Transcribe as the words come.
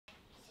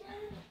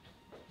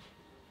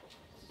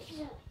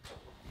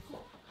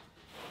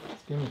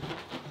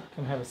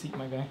Come have a seat,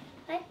 my guy.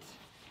 What?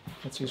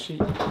 That's your sheet.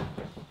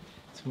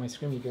 It's for my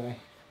scrimmy guy.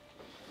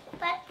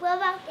 But what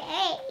about the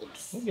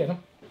eggs? We'll get them.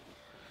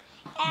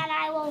 And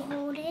I will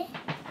hold it.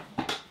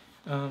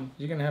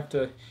 You're gonna have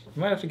to.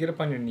 You might have to get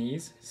up on your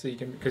knees so you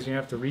can, because you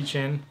have to reach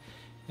in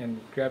and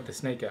grab the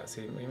snake out.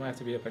 So you might have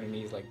to be up on your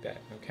knees like that.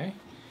 Okay?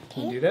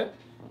 Can you do that?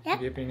 Yep.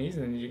 Be up on your knees,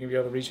 and then you can be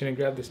able to reach in and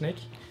grab the snake.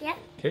 Yep.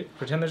 Okay.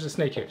 Pretend there's a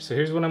snake here. So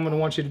here's what I'm gonna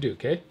want you to do.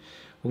 Okay?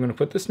 We're gonna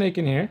put the snake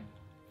in here,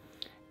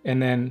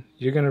 and then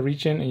you're gonna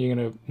reach in and you're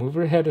gonna move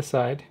her head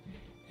aside,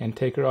 and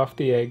take her off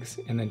the eggs,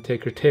 and then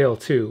take her tail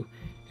too,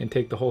 and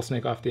take the whole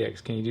snake off the eggs.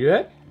 Can you do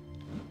that?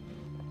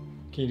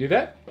 Can you do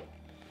that?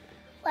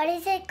 What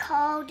is it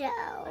called,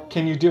 though?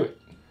 Can you do it?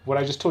 What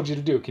I just told you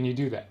to do, can you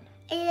do that?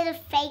 Is it a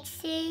fake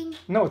thing?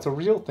 No, it's a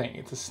real thing.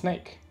 It's a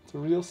snake. It's a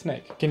real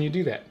snake. Can you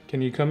do that?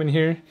 Can you come in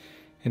here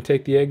and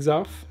take the eggs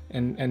off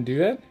and do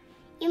that?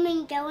 You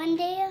mean go in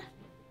there?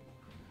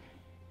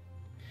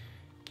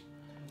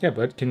 Yeah,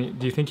 bud. Do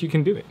you think you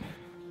can do it?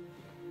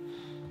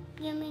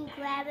 You mean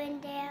grab in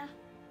there?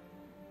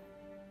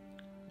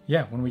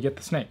 Yeah, when we get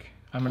the snake.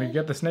 I'm gonna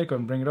get the snake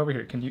and bring it over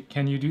here.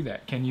 Can you do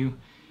that? Can you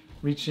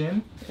reach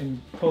in and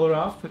pull her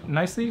off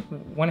nicely?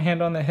 One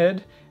hand on the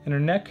head and her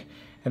neck,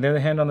 and the other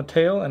hand on the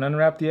tail, and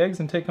unwrap the eggs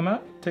and take them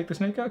out? Take the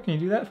snake out? Can you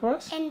do that for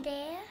us? In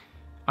there?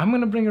 I'm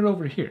gonna bring her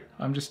over here.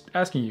 I'm just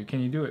asking you, can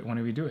you do it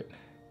when we do it?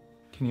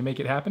 Can you make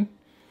it happen?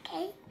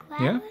 Okay,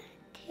 grab Yeah? her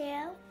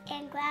tail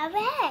and grab her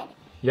head.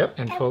 Yep,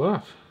 and pull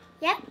off.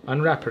 Yep.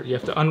 Unwrap her. You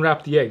have to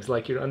unwrap the eggs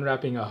like you're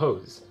unwrapping a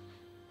hose.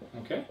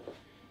 Okay?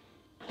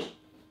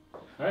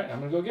 Alright, I'm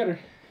gonna go get her.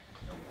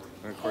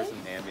 I'm gonna pour some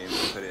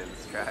ambience and put it in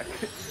this track.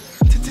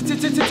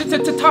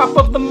 Top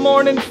of the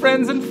morning,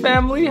 friends and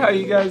family. How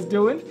you guys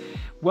doing?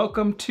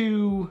 Welcome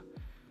to,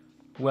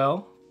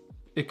 well,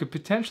 it could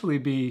potentially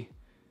be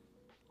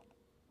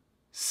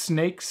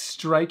snake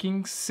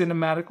striking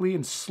cinematically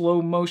in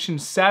slow motion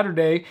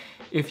Saturday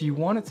if you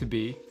want it to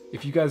be.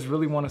 If you guys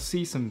really want to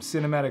see some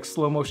cinematic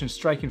slow motion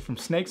striking from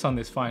snakes on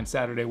this fine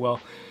Saturday, well,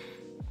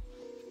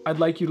 I'd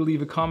like you to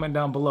leave a comment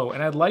down below.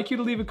 And I'd like you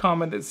to leave a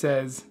comment that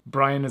says,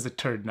 Brian is a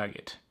turd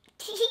nugget.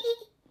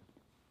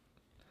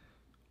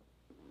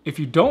 If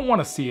you don't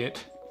want to see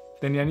it,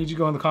 then I need you to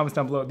go in the comments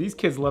down below. These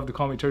kids love to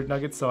call me turd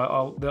nuggets,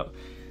 so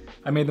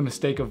I made the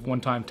mistake of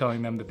one time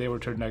telling them that they were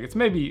turd nuggets,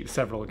 maybe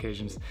several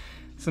occasions.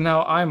 So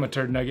now I'm a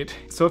turd nugget.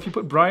 So if you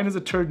put Brian as a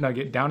turd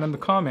nugget down in the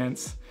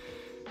comments,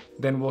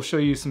 then we'll show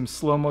you some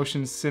slow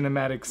motion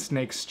cinematic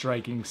snake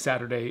striking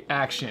Saturday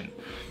action.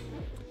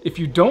 If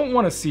you don't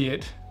want to see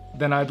it,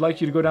 then I'd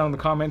like you to go down in the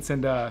comments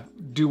and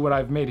do what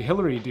I've made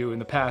Hillary do in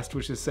the past,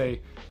 which is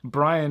say,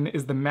 Brian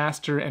is the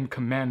master and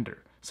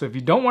commander. So if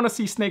you don't want to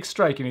see snakes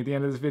striking at the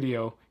end of this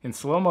video in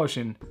slow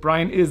motion,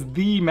 Brian is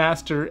the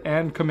master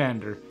and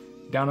commander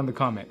down in the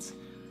comments.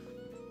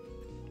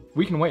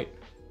 We can wait.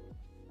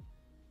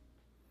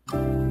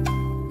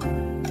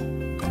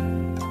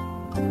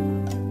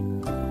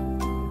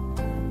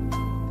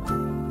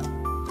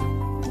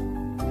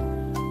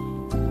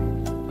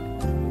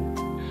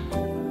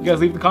 You guys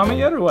leave the comment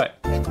yet or what?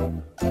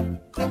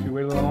 Should we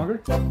wait a little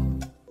longer?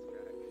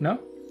 No?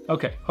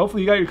 Okay,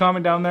 hopefully you got your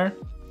comment down there.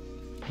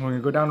 We're gonna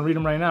go down and read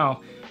them right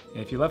now.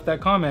 And if you left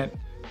that comment,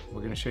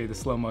 we're gonna show you the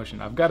slow motion.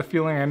 I've got a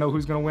feeling I know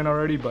who's gonna win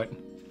already, but...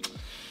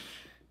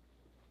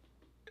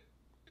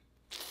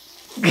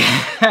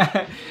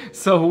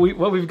 So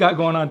what we've got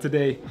going on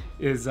today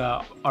is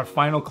our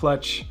final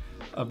clutch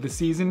of the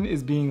season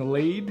is being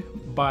laid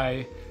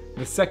by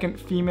the second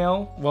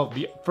female, well,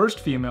 the first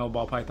female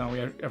ball python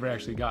we ever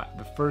actually got.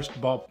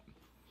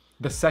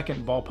 The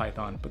second ball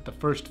python, but the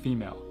first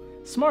female.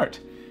 Smart.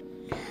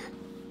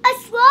 A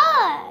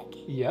slug!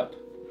 Yep.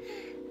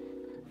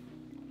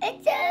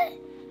 It's a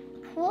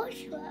cool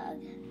slug.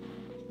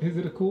 Is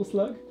it a cool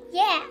slug?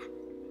 Yeah.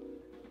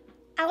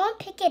 I want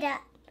to pick it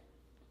up.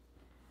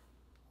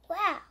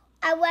 Wow.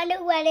 I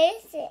wonder what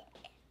is it.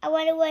 I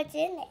wonder what's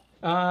in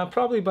it.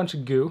 Probably a bunch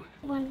of goo.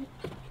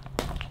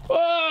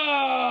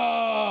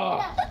 Whoa!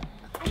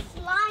 A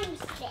slime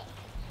stick.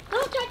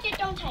 Don't touch it,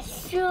 don't touch it.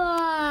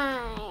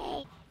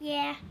 Slime.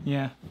 Yeah.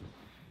 Yeah.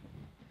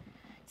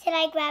 Should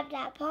I grab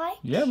that part?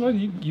 Yeah, well,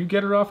 you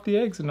get her off the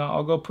eggs and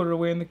I'll go put her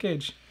away in the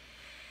cage.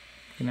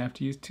 You're gonna have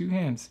to use 2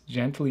 hands,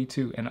 gently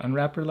too, and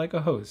unwrap her like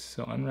a hose.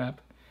 So unwrap.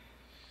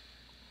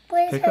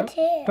 Where's her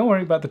tail? Don't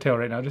worry about the tail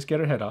right now, just get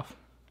her head off.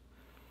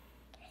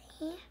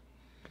 Yeah.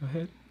 Go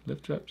ahead,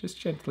 lift her up just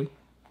gently.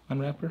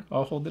 Unwrap her,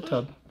 I'll hold the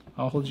tub.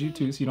 I'll hold you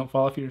too so you don't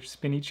fall off your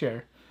spinny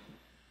chair.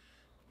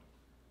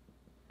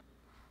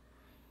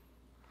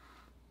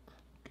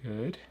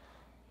 Good,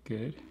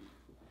 good.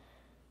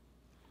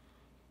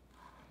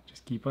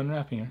 Just keep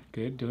unwrapping her.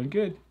 Good, doing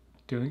good.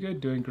 Doing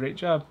good, doing a great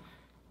job.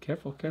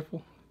 Careful,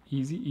 careful.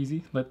 Easy,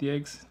 easy. Let the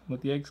eggs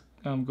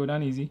go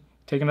down easy.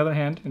 Take another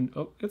hand and,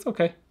 oh, it's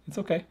okay, it's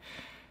okay.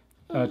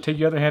 Take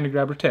your other hand and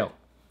grab her tail.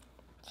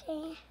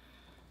 Okay.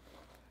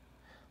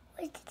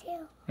 Where's the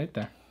tail? Right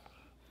there.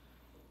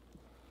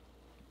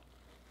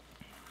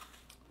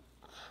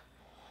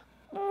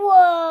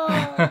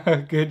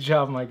 Whoa! Good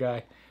job, my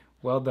guy.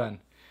 Well done.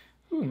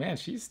 Ooh, man,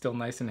 she's still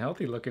nice and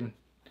healthy looking.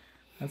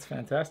 That's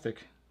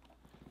fantastic.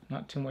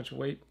 Not too much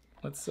weight.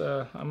 Let's,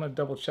 I'm gonna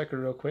double check her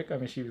real quick. I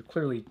mean, she was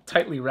clearly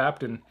tightly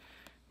wrapped and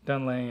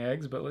done laying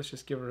eggs, but let's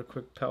just give her a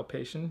quick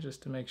palpation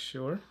just to make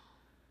sure.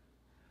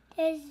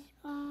 There's,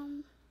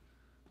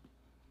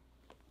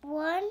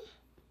 1,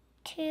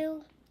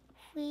 2,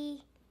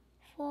 3,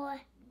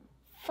 4,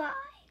 5.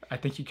 I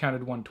think you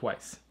counted 1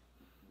 twice.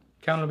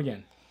 Count them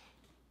again.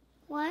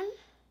 1,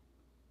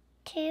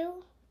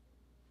 2,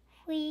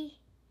 3,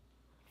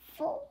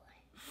 4.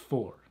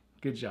 4.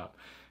 Good job.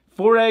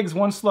 4 eggs,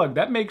 1 slug.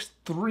 That makes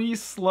 3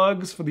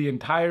 slugs for the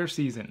entire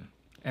season.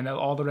 And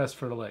all the rest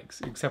for the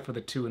legs, except for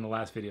the 2 in the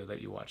last video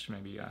that you watched.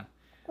 Maybe,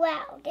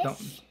 Wow,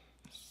 this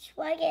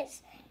slug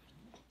is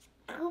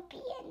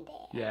goopy in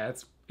there. yeah,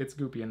 it's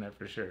goopy in there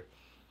for sure.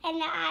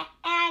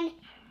 And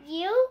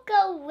you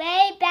go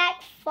way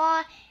back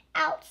far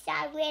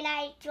outside when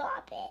I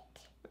drop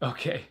it.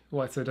 Okay,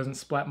 what, so it doesn't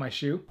splat my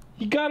shoe?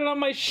 You got it on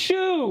my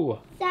shoe!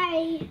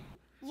 Sorry.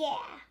 Yeah.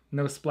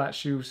 No splat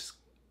shoes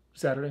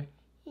Saturday?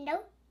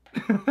 Nope.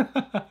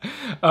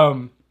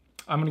 I'm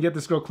gonna get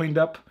this girl cleaned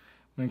up.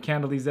 I'm gonna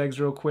candle these eggs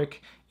real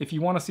quick. If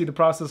you want to see the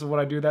process of what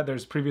I do that,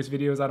 there's previous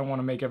videos. I don't want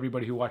to make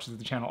everybody who watches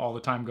the channel all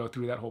the time go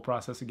through that whole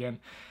process again.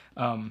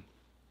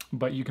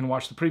 But you can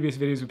watch the previous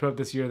videos we put up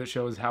this year that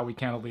shows how we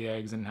candle the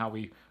eggs and how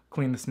we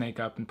clean the snake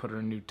up and put her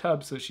in a new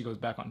tub so that she goes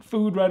back on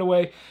food right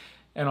away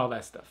and all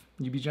that stuff.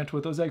 You be gentle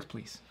with those eggs,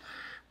 please.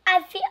 I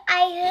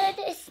heard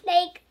a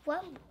snake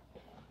rumble.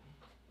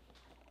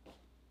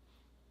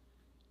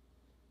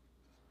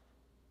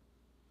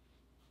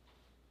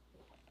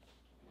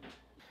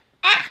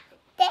 Ah!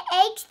 The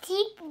eggs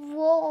keep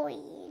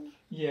rolling.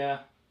 Yeah.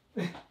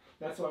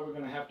 That's why we're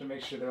gonna have to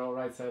make sure they're all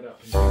right side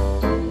up.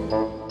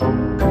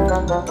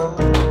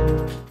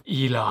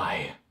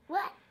 Eli,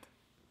 What?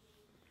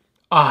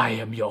 I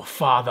am your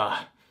father.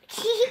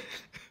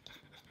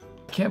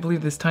 Can't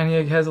believe this tiny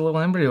egg has a little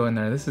embryo in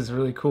there. This is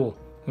really cool.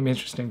 It'll be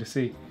interesting to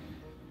see.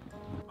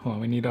 Hold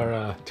on, we need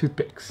our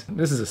toothpicks.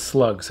 This is a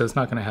slug, so it's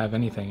not gonna have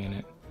anything in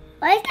it.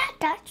 What is that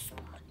dark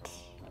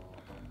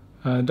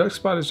spot? Dark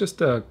spot is just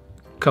a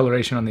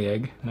coloration on the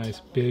egg. Nice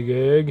big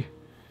egg.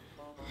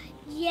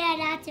 Yeah,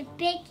 that's a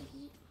biggie.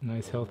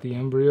 Nice healthy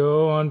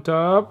embryo on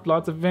top.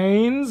 Lots of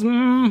veins.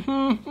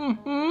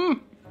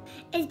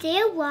 Is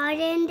there water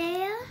in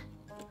there?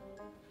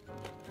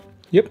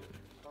 Yep,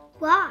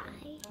 Why?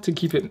 to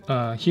keep it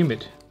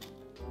humid.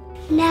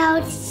 Now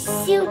it's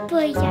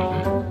super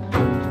yummy.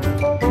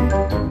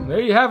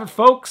 There you have it,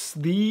 folks.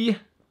 The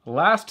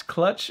last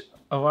clutch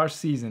of our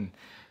season.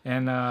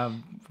 And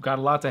got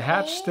a lot to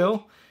hatch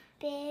still.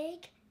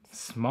 Big,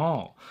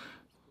 Small.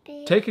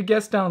 big. Take a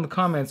guess down in the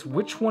comments.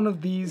 Which one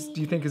of these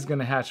do you think is going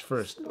to hatch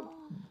first?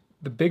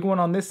 The big one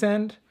on this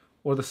end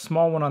or the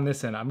small one on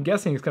this end? I'm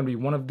guessing it's going to be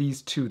one of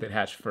these two that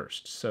hatch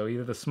first. So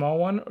either the small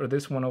one or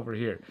this one over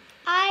here.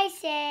 I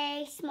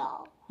say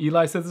small.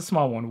 Eli says the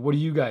small one. What do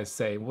you guys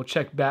say? We'll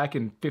check back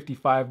in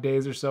 55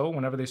 days or so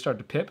whenever they start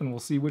to pip, and we'll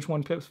see which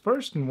one pips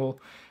first, and we'll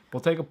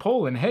take a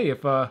poll. And hey,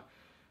 if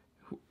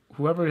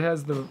whoever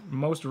has the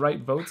most right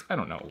votes, I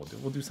don't know what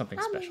we'll do something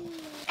special.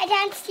 I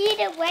don't see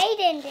the weight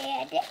in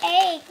there, the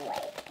egg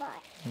white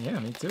part. Yeah,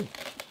 me too.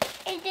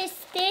 Is this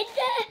still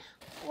the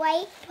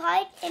white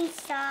part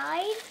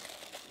inside?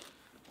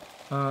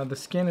 The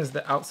skin is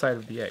the outside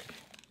of the egg.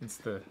 It's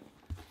the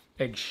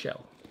egg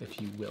shell, if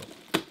you will.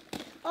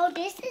 Oh,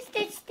 this is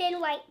the skin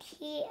right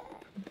here.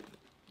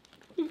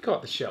 You can call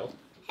it the shell.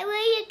 And where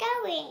are you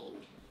going?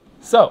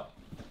 So,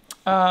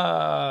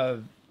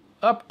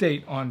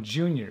 update on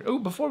Junior. Oh,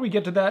 before we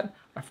get to that,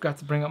 I forgot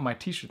to bring up my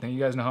t-shirt thing. You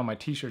guys know how my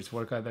t-shirts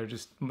work. They're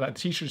just, my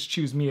t-shirts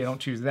choose me, I don't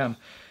choose them.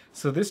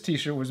 So this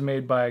t-shirt was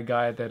made by a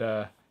guy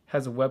that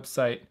has a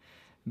website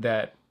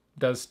that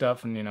does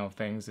stuff and, you know,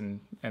 things. And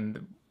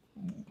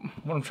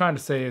what I'm trying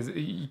to say is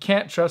you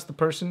can't trust the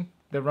person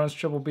that runs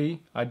Triple B.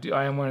 I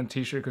am wearing a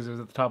t-shirt because it was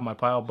at the top of my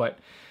pile, but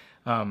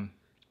I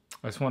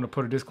just want to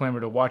put a disclaimer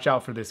to watch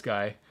out for this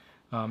guy.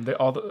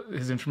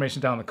 His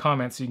information down in the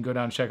comments, so you can go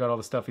down and check out all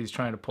the stuff he's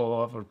trying to pull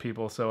off for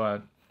people.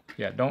 So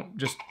yeah,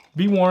 just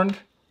be warned.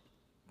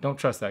 Don't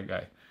trust that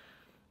guy.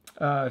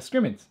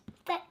 Scrimmins.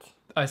 But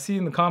I see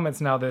in the comments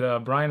now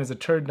that Brian as a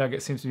turd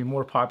nugget seems to be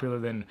more popular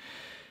than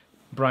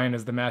Brian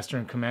as the master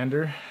and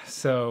commander.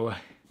 So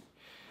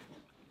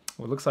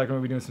well, it looks like I'm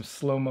going to be doing some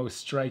slow-mo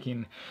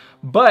striking.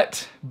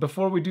 But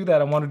before we do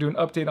that, I want to do an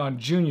update on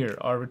Junior,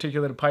 our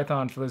reticulated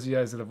python. For those of you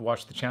guys that have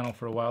watched the channel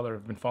for a while or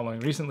have been following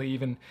recently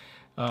even,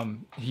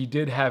 he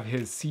did have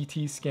his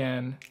CT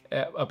scan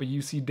up at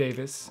UC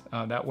Davis.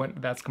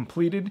 That's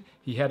completed.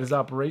 He had his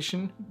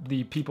operation.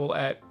 The people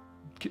at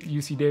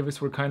UC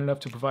Davis were kind enough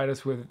to provide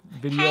us with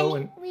video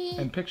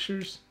and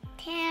pictures.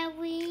 Can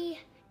we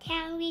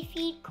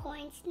feed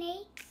corn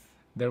snakes?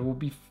 There will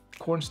be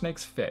corn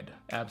snakes fed,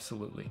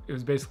 absolutely. It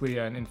was basically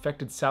an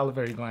infected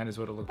salivary gland is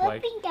what it looked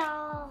like. Puppy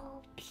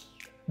dogs.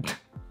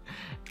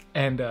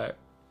 And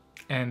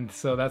And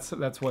so that's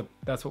what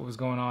was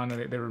going on.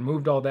 They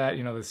removed all that.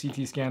 You know, the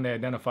CT scan, they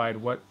identified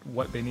what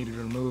they needed to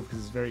remove because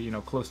it's very, you know,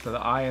 close to the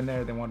eye in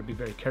there. They want to be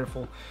very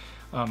careful.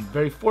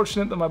 Very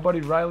fortunate that my buddy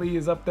Riley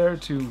is up there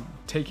to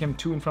take him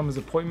to and from his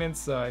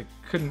appointments. I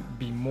couldn't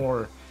be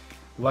more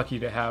lucky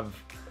to have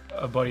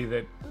a buddy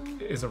that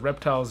is a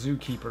reptile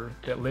zookeeper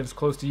that lives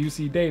close to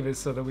UC Davis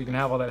so that we can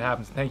have all that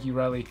happen. So thank you,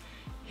 Riley.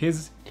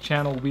 His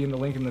channel will be in the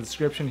link in the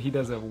description. He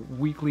does a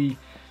weekly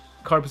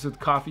Carpets with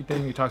Coffee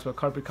thing. He talks about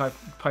carpet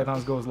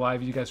pythons, goes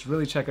live. You guys should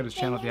really check out his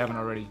channel if you haven't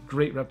already.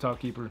 Great reptile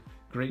keeper,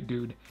 great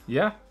dude.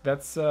 Yeah,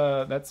 that's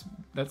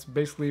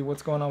basically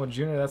what's going on with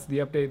Junior. That's the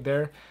update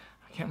there.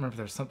 I can't remember if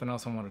there's something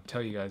else I want to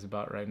tell you guys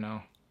about right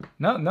now.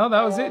 No,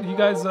 that was it. You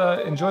guys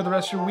enjoy the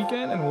rest of your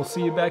weekend, and we'll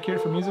see you back here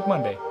for Music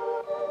Monday.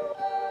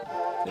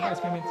 See you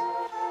guys, Minions.